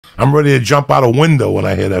I'm ready to jump out a window when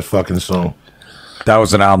I hear that fucking song. That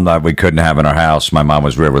was an album that we couldn't have in our house. My mom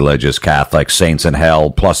was real religious, Catholic, Saints in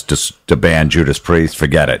Hell, plus the band Judas Priest.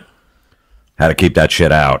 Forget it. Had to keep that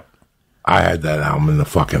shit out. I had that album in the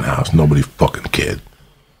fucking house. Nobody fucking cared.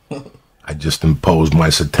 I just imposed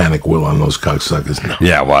my satanic will on those cocksuckers. No.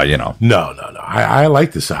 Yeah, well, you know. No. I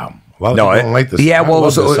like this album. A lot of people don't like this. Yeah, well,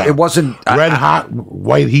 it wasn't Red Hot,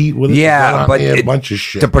 White Heat. With but a bunch of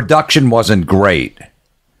shit. The production wasn't great.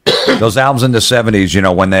 Those albums in the 70s, you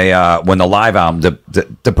know, when the live album,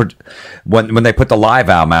 when they put the live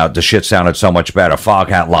album out, the shit sounded so much better.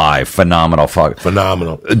 Foghat Live, phenomenal.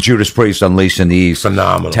 Judas Priest, Unleashed in the East,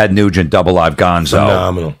 phenomenal. Ted Nugent, Double Live Gonzo,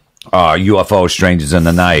 phenomenal. UFO, Strangers in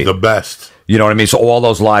the Night, the best. You know what I mean? So all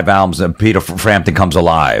those live albums, and Peter Frampton Comes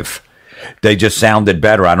Alive, they just sounded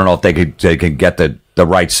better. I don't know if they could get the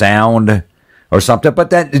right sound or something,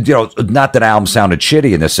 but then, you know, not that album sounded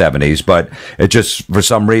shitty in the 70s, but it just, for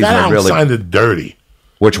some reason, that album really sounded dirty.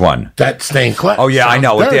 Which one? That Stained Class. Oh, yeah, I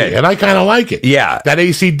know, dirty, it did. And I kind of like it. Yeah. That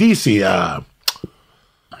AC/DC,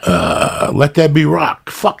 Let There Be Rock.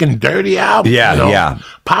 Fucking dirty album. Yeah, you know? yeah.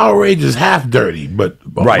 Power Rangers half dirty, but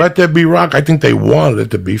right. Let There Be Rock, I think they wanted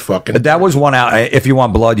it to be fucking That was one out. If You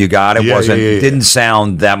Want Blood, You Got It. Yeah. Didn't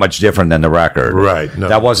sound that much different than the record. Right. No.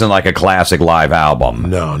 That wasn't like a classic live album.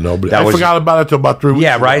 No. I forgot about it until about 3 weeks ago.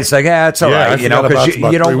 Yeah, right. It's like, it's all right. You know, because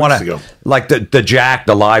you don't want to, like the Jack,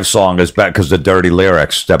 the live song is back because the dirty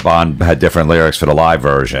lyrics. That Bond had different lyrics for the live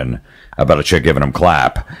version about a chick giving him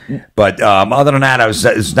clap. But other than that,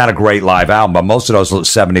 it's not a great live album. But most of those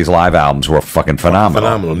 70s live albums were fucking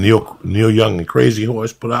phenomenal. Neil Young and Crazy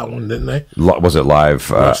Horse put out one, didn't they? Was it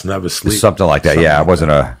live? Let's Never Sleep. Something like that. It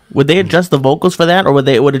wasn't a. Would they adjust the vocals for that, or would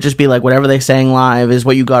it just be like whatever they sang live is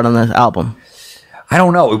what you got on the album? I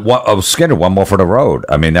don't know. Skinner, One More for the Road.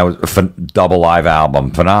 I mean, that was a double live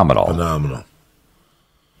album. Phenomenal.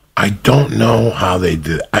 I don't know how they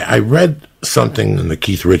did. I read something in the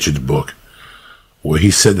Keith Richards book where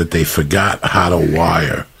he said that they forgot how to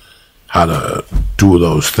wire, how to do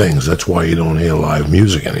those things. That's why you don't hear live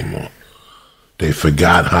music anymore. They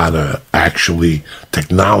forgot how to actually,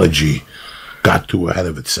 technology got too ahead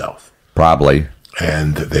of itself. Probably.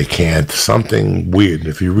 And they can't, something weird.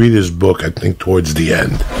 If you read his book, I think towards the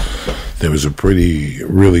end, there was a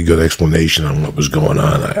really good explanation on what was going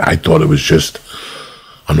on. I thought it was just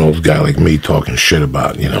an old guy like me talking shit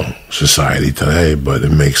about, society today, but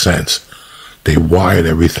it makes sense. They wired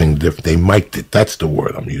everything different. They mic'd it. That's the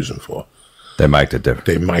word I'm using for. They mic'd it different.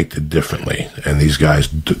 They mic'd it differently. And these guys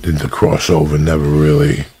did the crossover, never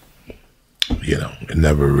really, it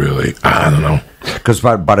never really, I don't know. Because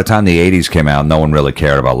by the time the 80s came out, no one really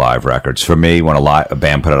cared about live records. For me, when a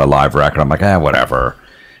band put out a live record, I'm like, whatever.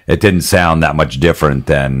 It didn't sound that much different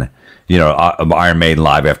than, Iron Maiden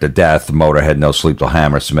Live After Death, Motorhead No Sleep Till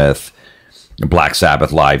Hammersmith, Black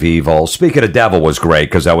Sabbath Live Evil. Speak of the Devil was great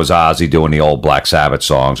because that was Ozzy doing the old Black Sabbath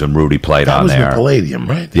songs and Rudy played on there. That was the Palladium,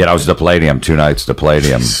 right? Yeah, that was the Palladium. 2 nights the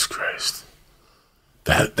Palladium. Jesus Christ.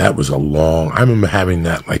 That was a long, I remember having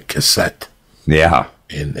that like cassette. Yeah.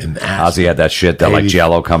 In Ozzy had that shit, that like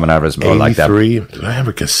Jello coming out of his mouth like that. Did I have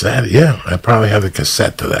a cassette? Yeah, I probably have a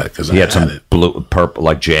cassette to that because he had some blue, purple,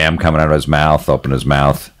 like jam coming out of his mouth, open his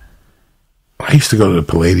mouth. I used to go to the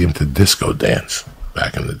Palladium to disco dance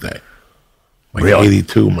back in the day. Like really?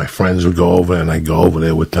 82, my friends would go over and I'd go over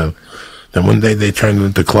there with them. Then one day they turned it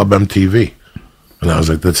into Club MTV. And I was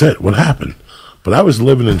like, that's it. What happened? But I was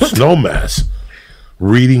living in Snowmass,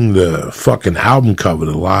 reading the fucking album cover,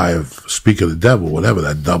 the live Speak of the Devil, whatever,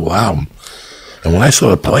 that double album. And when I saw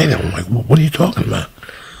the Palladium, I'm like, what are you talking about?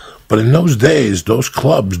 But in those days, those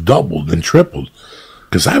clubs doubled and tripled.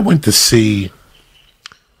 Because I went to see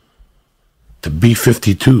the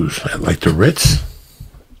B-52s at like the Ritz,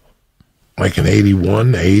 like in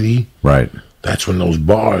 81, 80. Right. That's when those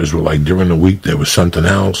bars were like during the week there was something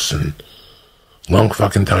else, and long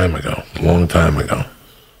time ago.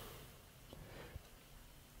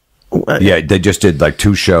 Yeah, they just did like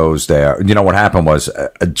 2 shows there. You know what happened was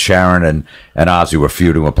Sharon and Ozzy were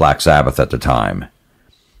feuding with Black Sabbath at the time.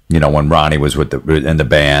 When Ronnie was in the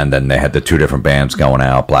band, and they had the 2 different bands going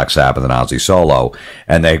out, Black Sabbath and Ozzy solo,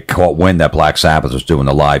 and they caught wind that Black Sabbath was doing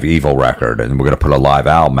the Live Evil record, and we're going to put a live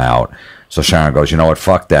album out. So Sharon goes, you know what,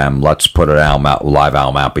 fuck them, let's put an live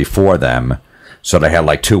album out before them. So they had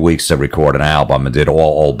like 2 weeks to record an album and did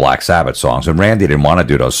all old Black Sabbath songs. And Randy didn't want to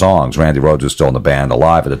do those songs. Randy Rhoads was still in the band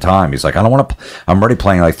alive at the time. He's like, I don't want to. I'm already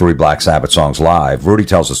playing like 3 Black Sabbath songs live. Rudy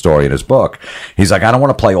tells the story in his book. He's like, I don't want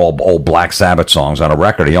to play all old Black Sabbath songs on a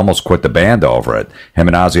record. He almost quit the band over it. Him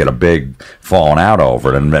and Ozzy had a big falling out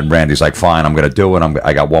over it. And then Randy's like, fine, I'm going to do it.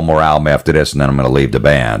 I got one more album after this, and then I'm going to leave the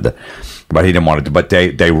band. But he didn't want to. But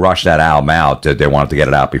they rushed that album out. They wanted to get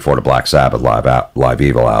it out before the Black Sabbath Live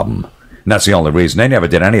Evil album, and that's the only reason. They never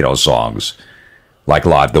did any of those songs, like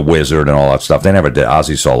Live the Wizard and all that stuff. They never did.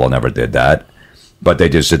 Ozzy solo never did that, but they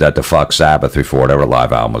just did that to fuck Sabbath before whatever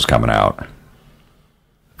live album was coming out.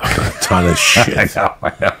 A ton of shit.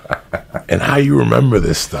 I know. And how you remember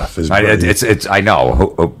this stuff is it's I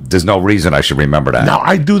know. There's no reason I should remember that. No,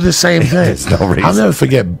 I do the same thing. There's no reason. I'll never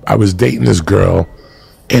forget. I was dating this girl.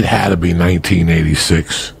 It had to be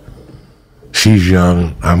 1986. She's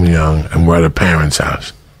young, I'm young, and we're at her parents'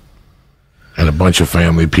 house. And a bunch of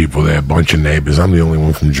family people there, a bunch of neighbors. I'm the only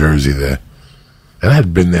one from Jersey there. And I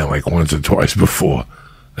had been there like once or twice before.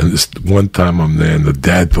 And this one time I'm there, and the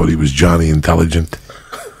dad thought he was Johnny Intelligent.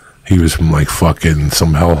 He was from like fucking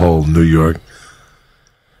some hellhole in New York.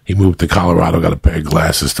 He moved to Colorado, got a pair of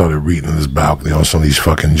glasses, started reading in his balcony. All of a sudden, he's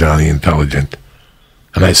fucking Johnny Intelligent.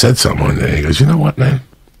 And I said something one day. He goes, "You know what, man?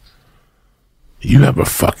 You have a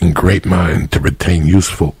fucking great mind to retain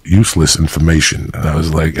useless information." And I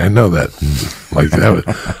was like, I know that. Like,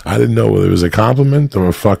 I didn't know whether it was a compliment or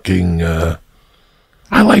a fucking,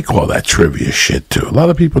 I like all that trivia shit too. A lot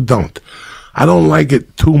of people don't. I don't like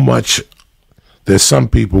it too much. There's some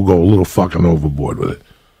people who go a little fucking overboard with it.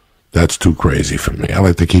 That's too crazy for me. I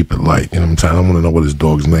like to keep it light. You know what I'm saying? I don't want to know what his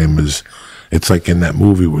dog's name is. It's like in that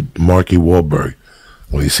movie with Marky Wahlberg,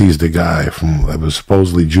 when he sees the guy from, that was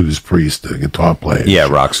supposedly Judas Priest, the guitar player. Yeah,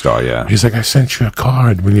 rock star, yeah. He's like, "I sent you a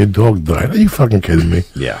card when your dog died." Are you fucking kidding me?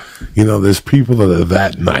 Yeah. You know, there's people that are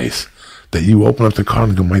that nice that you open up the card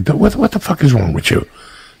and go, "My dog, what the fuck is wrong with you?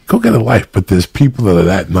 Go get a life." But there's people that are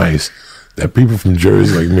that nice that people from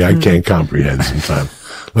Jersey like me, I can't comprehend sometimes.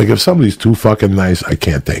 Like, if somebody's too fucking nice, I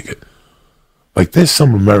can't take it. Like, there's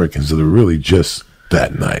some Americans that are really just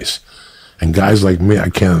that nice. And guys like me, I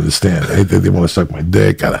can't understand. They want to suck my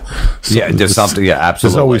dick. There's something. Yeah,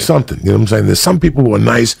 absolutely. There's always something. You know what I'm saying? There's some people who are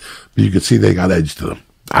nice, but you can see they got edge to them.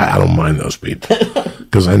 I don't mind those people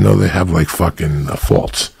because I know they have like fucking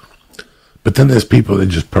faults. But then there's people that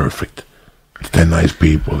are just perfect. They're nice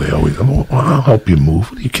people. They always, I'll help you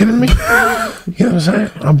move. Are you kidding me? You know what I'm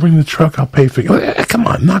saying? I'll bring the truck. I'll pay for you. Come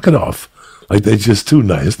on, knock it off. Like, they're just too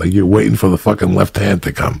nice. Like, you're waiting for the fucking left hand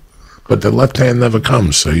to come. But the left hand never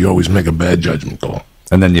comes, so you always make a bad judgment call.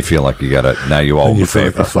 And then you feel like you gotta, now you owe him a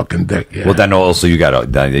favor. Like a fucking dick, yeah. Well, then also you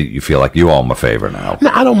feel like you owe him a favor now.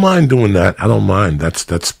 No, I don't mind doing that. I don't mind.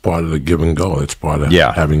 That's part of the give and go. It's part of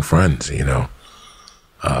having friends, you know.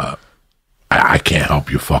 I can't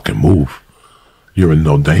help you fucking move. You're in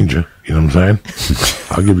no danger. You know what I'm saying?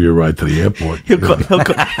 I'll give you a ride to the airport.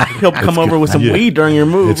 He'll come over with some weed during your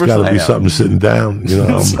move. It's got to be something sitting down. You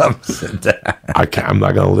know, Something sitting down. I'm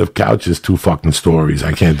not gonna lift couches 2 fucking stories.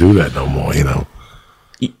 I can't do that no more. You know.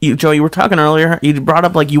 Joe, you were talking earlier. You brought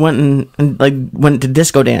up like you went and like went to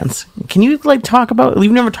disco dance. Can you like talk about?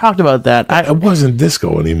 We've never talked about that. It wasn't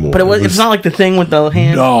disco anymore. But it's not like the thing with the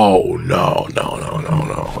hand. No.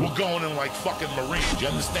 We're going in like fucking Marines. You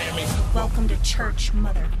understand me? Welcome to church,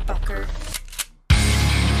 motherfucker.